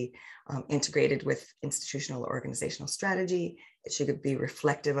should be integrated with institutional or organizational strategy. It should be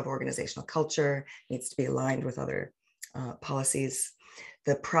reflective of organizational culture, needs to be aligned with other policies.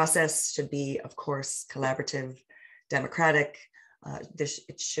 The process should be, of course, collaborative, democratic.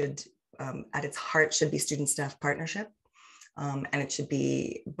 It should, at its heart, should be student-staff partnership. And it should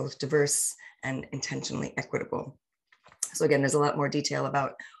be both diverse and intentionally equitable. So again, there's a lot more detail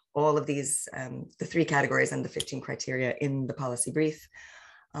about all of these, the 3 categories and the 15 criteria in the policy brief.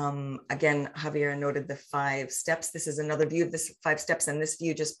 Again, Javiera noted the 5 steps. This is another view of this 5 steps, and this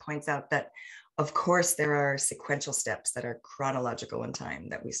view just points out that, of course, there are sequential steps that are chronological in time,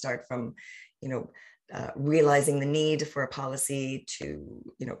 that we start from, realizing the need for a policy to,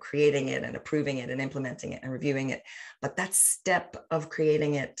 creating it and approving it and implementing it and reviewing it. But that step of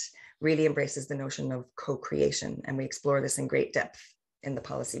creating it really embraces the notion of co-creation. And we explore this in great depth in the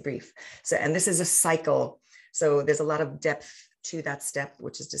policy brief. So, and this is a cycle. So there's a lot of depth to that step,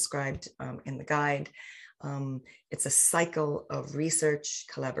 which is described in the guide. It's a cycle of research,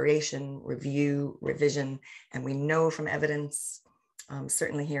 collaboration, review, revision. And we know from evidence,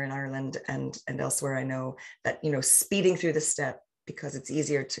 certainly here in Ireland and elsewhere, I know that, speeding through the step, because it's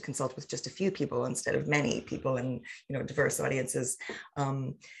easier to consult with just a few people instead of many people and, diverse audiences,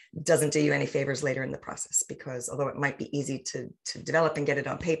 doesn't do you any favors later in the process, because although it might be easy to develop and get it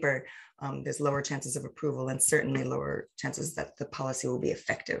on paper, there's lower chances of approval and certainly lower chances that the policy will be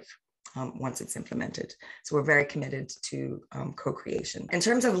effective once it's implemented. So we're very committed to co-creation. In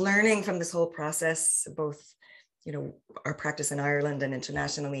terms of learning from this whole process, both our practice in Ireland and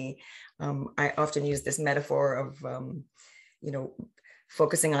internationally, I often use this metaphor of,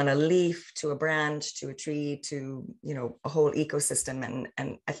 focusing on a leaf to a branch to a tree to, a whole ecosystem.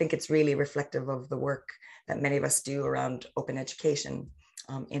 And I think it's really reflective of the work that many of us do around open education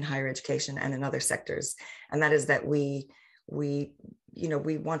in higher education and in other sectors. And that is that we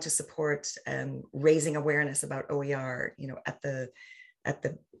want to support raising awareness about OER, at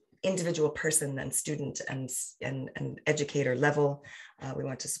the individual person and student and educator level. We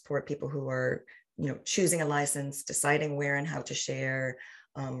want to support people who are, choosing a license, deciding where and how to share,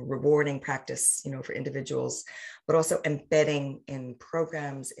 rewarding practice, for individuals, but also embedding in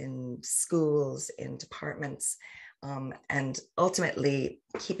programs, in schools, in departments, and ultimately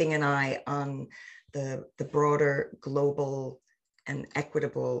keeping an eye on the broader global and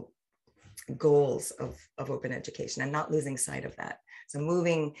equitable goals of open education and not losing sight of that. So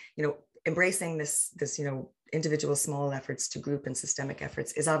moving, embracing this individual small efforts to group and systemic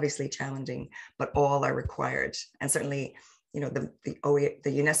efforts is obviously challenging, but all are required. And certainly, the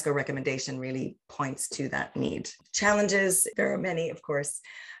UNESCO recommendation really points to that need. Challenges, there are many, of course,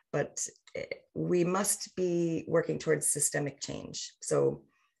 but we must be working towards systemic change. So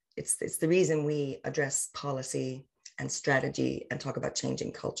it's the reason we address policy and strategy and talk about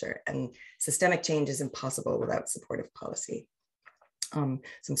changing culture. And systemic change is impossible without supportive policy. So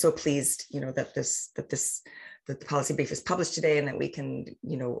I'm so pleased, that the policy brief is published today, and that we can,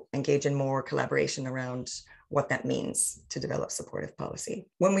 engage in more collaboration around what that means to develop supportive policy.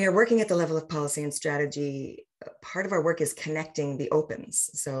 When we are working at the level of policy and strategy, part of our work is connecting the opens.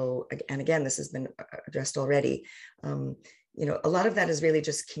 So, and again, this has been addressed already. A lot of that is really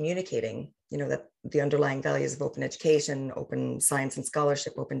just communicating, that the underlying values of open education, open science and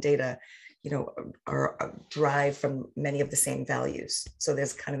scholarship, open data, are derived from many of the same values. So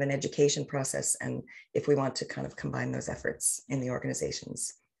there's kind of an education process, and if we want to kind of combine those efforts in the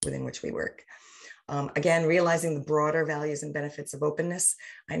organizations within which we work. Again, realizing the broader values and benefits of openness.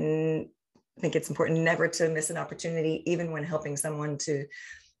 I think it's important never to miss an opportunity, even when helping someone to,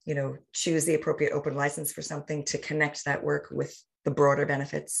 choose the appropriate open license for something, to connect that work with the broader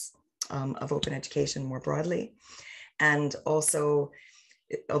benefits of open education more broadly. And also,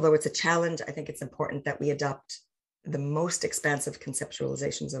 although it's a challenge, I think it's important that we adopt the most expansive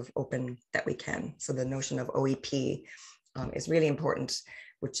conceptualizations of open that we can. So the notion of OEP is really important,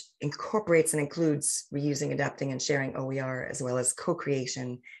 which incorporates and includes reusing, adapting, and sharing OER, as well as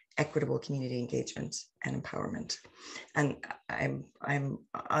co-creation, equitable community engagement, and empowerment. And I'm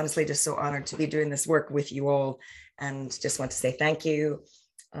honestly just so honored to be doing this work with you all, and just want to say thank you.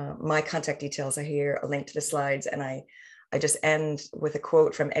 My contact details are here, a link to the slides, and I just end with a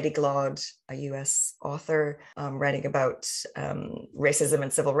quote from Eddie Glaude, a US author, writing about racism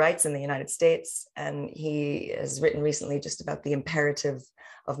and civil rights in the United States. And he has written recently just about the imperative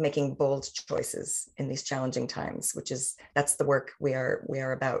of making bold choices in these challenging times, that's the work we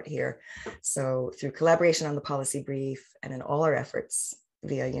are about here. So through collaboration on the policy brief and in all our efforts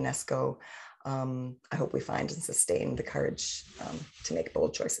via UNESCO, I hope we find and sustain the courage to make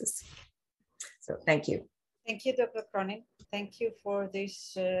bold choices. So thank you. Thank you, Dr. Cronin. Thank you for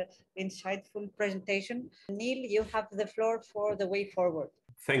this insightful presentation. Neil, you have the floor for the way forward.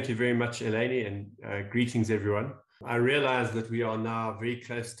 Thank you very much, Eleni, and greetings, everyone. I realize that we are now very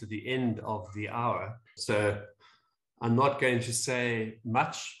close to the end of the hour, so I'm not going to say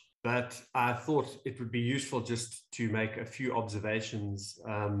much, but I thought it would be useful just to make a few observations,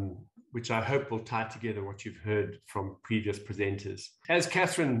 which I hope will tie together what you've heard from previous presenters. As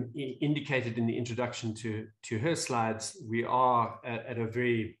Catherine indicated in the introduction to her slides, we are at a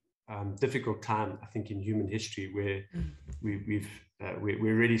very difficult time, I think, in human history, where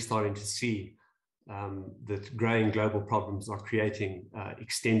we're really starting to see that growing global problems are creating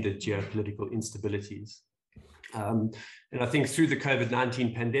extended geopolitical instabilities. And I think through the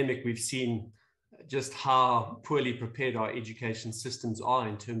COVID-19 pandemic, we've seen just how poorly prepared our education systems are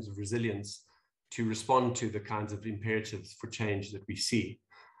in terms of resilience to respond to the kinds of imperatives for change that we see.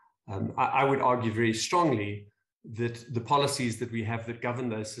 I would argue very strongly that the policies that we have that govern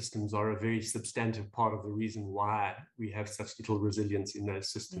those systems are a very substantive part of the reason why we have such little resilience in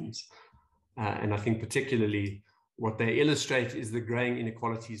those systems. And I think particularly what they illustrate is the growing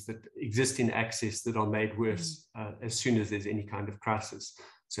inequalities that exist in access that are made worse as soon as there's any kind of crisis.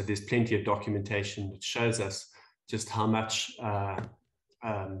 So there's plenty of documentation that shows us just how much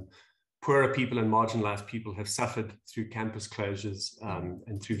poorer people and marginalized people have suffered through campus closures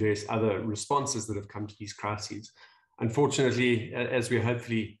and through various other responses that have come to these crises. Unfortunately, as we're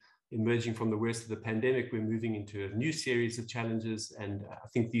hopefully emerging from the worst of the pandemic, we're moving into a new series of challenges, and I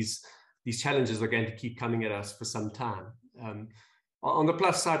think these challenges are going to keep coming at us for some time. On the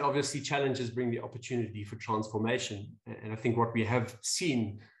plus side, obviously, challenges bring the opportunity for transformation. And I think what we have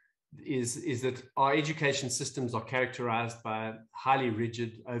seen is that our education systems are characterized by highly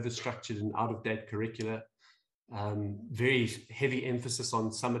rigid, overstructured, and out-of-date curricula, very heavy emphasis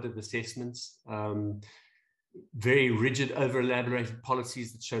on summative assessments, very rigid, over-elaborated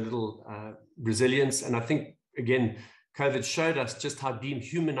policies that show little resilience. And I think, again, COVID showed us just how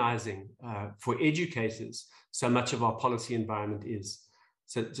dehumanizing for educators so much of our policy environment is.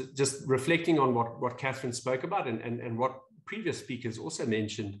 So just reflecting on what Catherine spoke about and what previous speakers also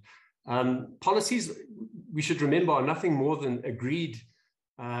mentioned, policies, we should remember, are nothing more than agreed,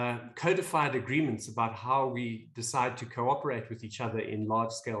 codified agreements about how we decide to cooperate with each other in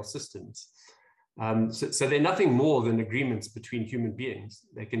large-scale systems. So they're nothing more than agreements between human beings.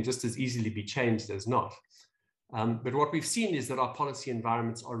 They can just as easily be changed as not. But what we've seen is that our policy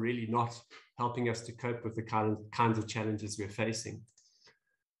environments are really not helping us to cope with the kinds of challenges we're facing.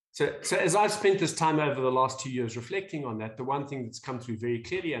 So as I've spent this time over the last 2 years reflecting on that, the one thing that's come through very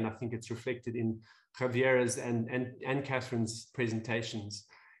clearly, and I think it's reflected in Javiera's and Catherine's presentations,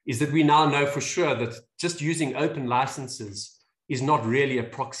 is that we now know for sure that just using open licenses is not really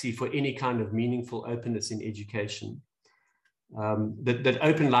a proxy for any kind of meaningful openness in education. That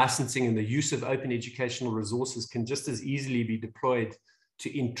open licensing and the use of open educational resources can just as easily be deployed to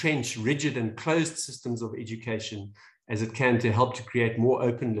entrench rigid and closed systems of education as it can to help to create more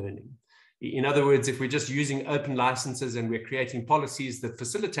open learning. In other words, if we're just using open licenses and we're creating policies that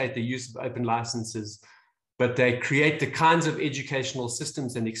facilitate the use of open licenses, but they create the kinds of educational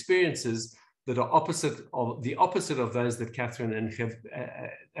systems and experiences that are the opposite of those that Catherine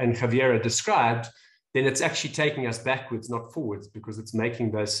and Javiera described, then it's actually taking us backwards, not forwards, because it's making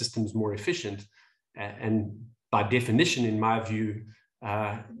those systems more efficient. And by definition, in my view,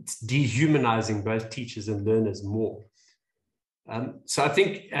 it's dehumanizing both teachers and learners more. So I think,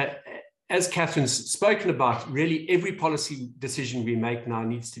 as Catherine's spoken about, really every policy decision we make now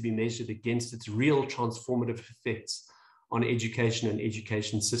needs to be measured against its real transformative effects on education and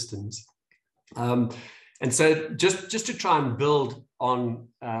education systems. And so just to try and build on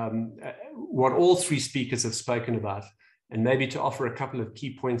what all three speakers have spoken about, and maybe to offer a couple of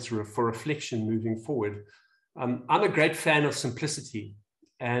key points for reflection moving forward, I'm a great fan of simplicity.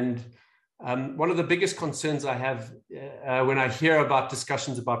 And one of the biggest concerns I have when I hear about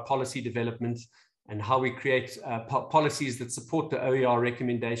discussions about policy development and how we create policies that support the OER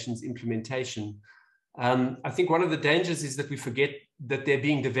recommendations implementation, I think one of the dangers is that we forget that they're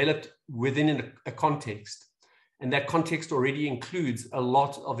being developed within a context. And that context already includes a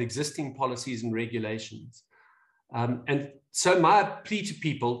lot of existing policies and regulations. And so my plea to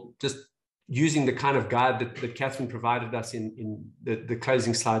people, just using the kind of guide that Catherine provided us in the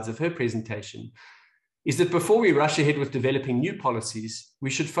closing slides of her presentation, is that before we rush ahead with developing new policies, we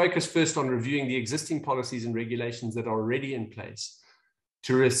should focus first on reviewing the existing policies and regulations that are already in place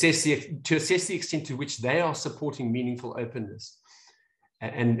to assess the extent to which they are supporting meaningful openness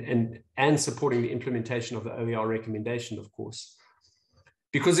and supporting the implementation of the OER recommendation, of course.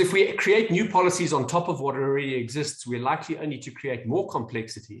 Because if we create new policies on top of what already exists, we're likely only to create more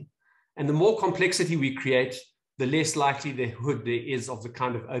complexity. And the more complexity we create, the less likelihood there is of the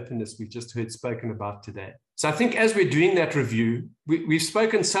kind of openness we've just heard spoken about today. So I think as we're doing that review, we've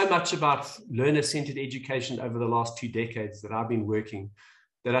spoken so much about learner-centered education over the last 2 decades that I've been working,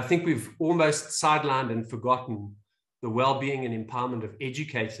 that I think we've almost sidelined and forgotten the well-being and empowerment of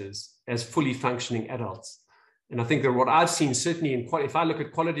educators as fully functioning adults. And I think that what I've seen, certainly if I look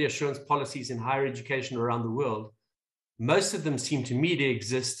at quality assurance policies in higher education around the world, most of them seem to me to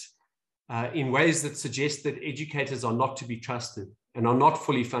exist in ways that suggest that educators are not to be trusted and are not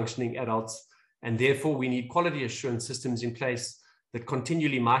fully functioning adults. And therefore, we need quality assurance systems in place that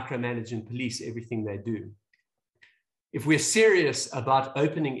continually micromanage and police everything they do. If we're serious about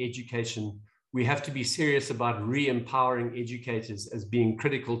opening education, we have to be serious about re-empowering educators as being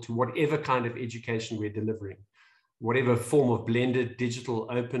critical to whatever kind of education we're delivering, whatever form of blended, digital,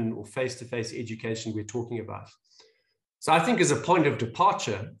 open, or face-to-face education we're talking about. So I think as a point of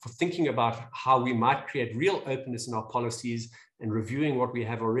departure for thinking about how we might create real openness in our policies and reviewing what we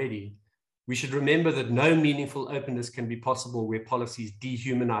have already, we should remember that no meaningful openness can be possible where policies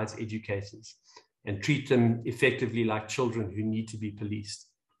dehumanize educators and treat them effectively like children who need to be policed.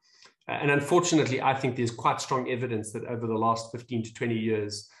 And unfortunately, I think there's quite strong evidence that over the last 15 to 20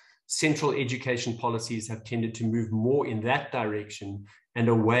 years, central education policies have tended to move more in that direction and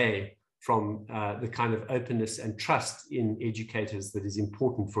away from the kind of openness and trust in educators that is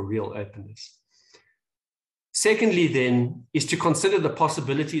important for real openness. Secondly, then, is to consider the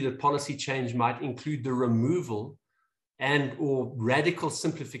possibility that policy change might include the removal and/or radical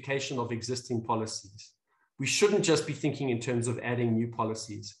simplification of existing policies. We shouldn't just be thinking in terms of adding new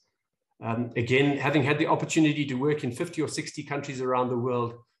policies. Again, having had the opportunity to work in 50 or 60 countries around the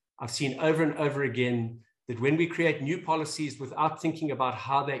world, I've seen over and over again that when we create new policies without thinking about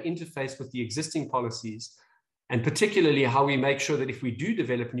how they interface with the existing policies, and particularly how we make sure that if we do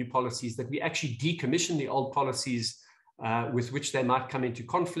develop new policies, that we actually decommission the old policies with which they might come into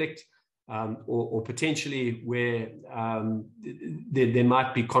conflict, or potentially where there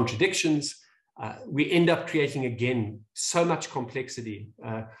might be contradictions, we end up creating, again, so much complexity.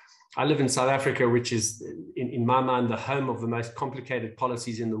 I live in South Africa, which is, in my mind, the home of the most complicated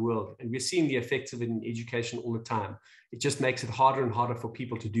policies in the world. And we're seeing the effects of it in education all the time. It just makes it harder and harder for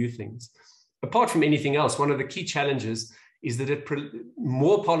people to do things. Apart from anything else, one of the key challenges is that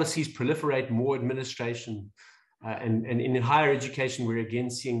more policies proliferate more administration. And in higher education, we're again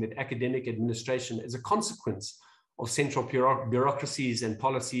seeing that academic administration, as a consequence of central bureaucracies and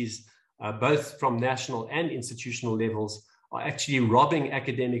policies, both from national and institutional levels, are actually robbing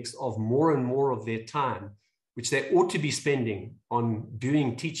academics of more and more of their time, which they ought to be spending on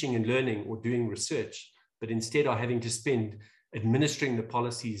doing teaching and learning or doing research, but instead are having to spend administering the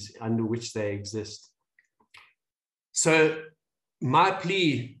policies under which they exist. So my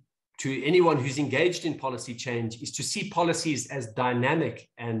plea to anyone who's engaged in policy change is to see policies as dynamic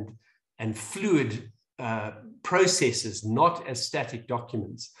and fluid processes, not as static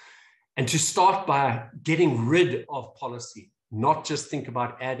documents. And to start by getting rid of policy, not just think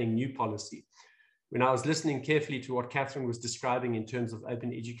about adding new policy. When I was listening carefully to what Catherine was describing in terms of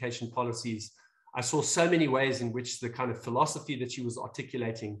open education policies, I saw so many ways in which the kind of philosophy that she was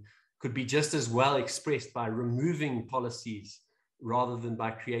articulating could be just as well expressed by removing policies rather than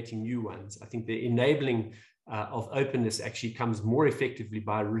by creating new ones. I think the enabling of openness actually comes more effectively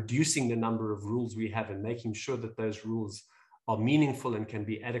by reducing the number of rules we have and making sure that those rules are meaningful and can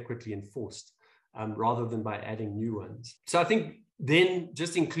be adequately enforced, rather than by adding new ones. So I think then,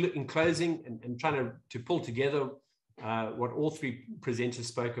 just in closing and trying to pull together what all three presenters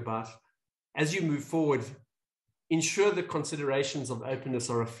spoke about, as you move forward, ensure the considerations of openness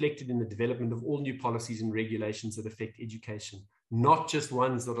are reflected in the development of all new policies and regulations that affect education, not just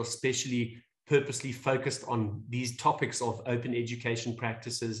ones that are specially purposely focused on these topics of open education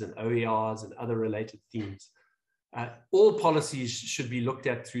practices and OERs and other related themes. All policies should be looked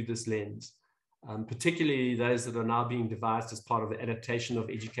at through this lens, particularly those that are now being devised as part of the adaptation of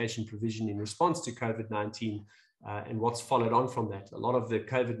education provision in response to COVID-19 and what's followed on from that. A lot of the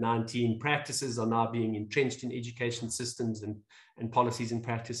COVID-19 practices are now being entrenched in education systems and policies and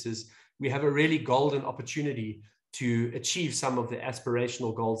practices. We have a really golden opportunity to achieve some of the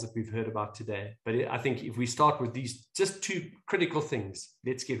aspirational goals that we've heard about today. But I think if we start with these just two critical things,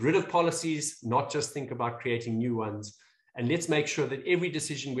 let's get rid of policies, not just think about creating new ones. And let's make sure that every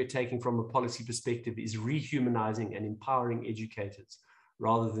decision we're taking from a policy perspective is rehumanizing and empowering educators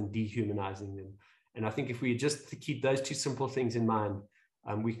rather than dehumanizing them. And I think if we just keep those two simple things in mind,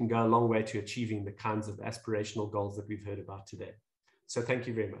 we can go a long way to achieving the kinds of aspirational goals that we've heard about today. So thank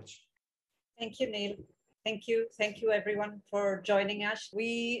you very much. Thank you, Neil. Thank you. Thank you, everyone, for joining us.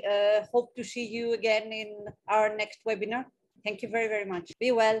 We hope to see you again in our next webinar. Thank you very, very much.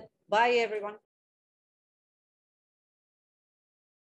 Be well. Bye, everyone.